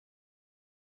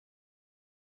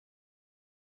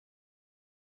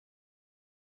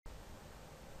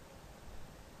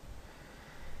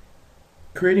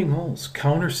Creating holes,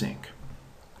 countersink.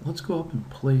 Let's go up and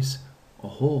place a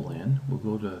hole in. We'll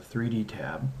go to the 3D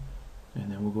tab,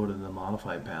 and then we'll go to the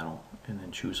modify panel and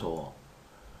then choose hole.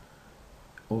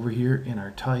 Over here in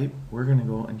our type, we're going to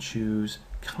go and choose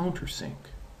countersink.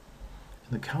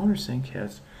 And the countersink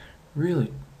has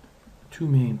really two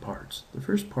main parts. The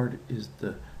first part is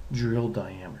the drill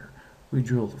diameter. We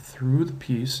drill through the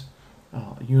piece,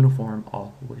 uniform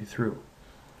all the way through.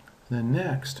 Then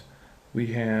next,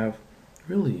 we have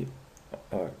really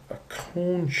a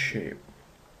cone shape.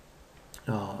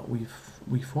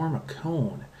 We form a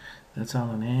cone that's on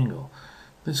an angle.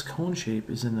 This cone shape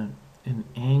is in an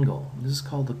angle. This is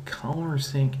called the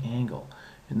countersink angle,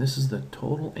 and this is the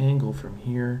total angle from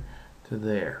here to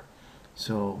there.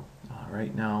 So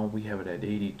right now we have it at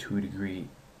 82-degree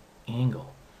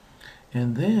angle,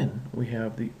 and then we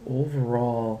have the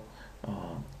overall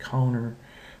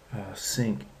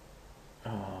countersink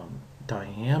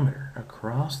diameter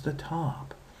across the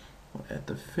top. At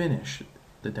the finish,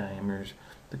 the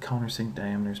countersink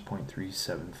diameter is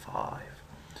 0.375.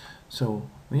 So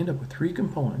we end up with three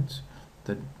components: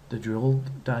 the drill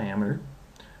diameter,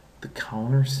 the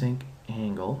countersink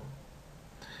angle,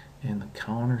 and the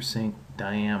countersink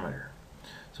diameter.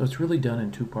 So it's really done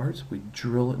in two parts. We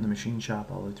drill it in the machine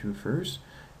shop all the way through first,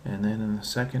 and then in the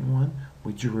second one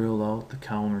we drill out the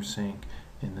countersink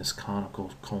in this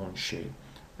conical cone shape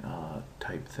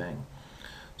type thing.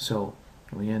 So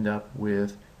we end up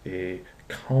with a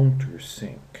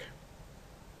countersink.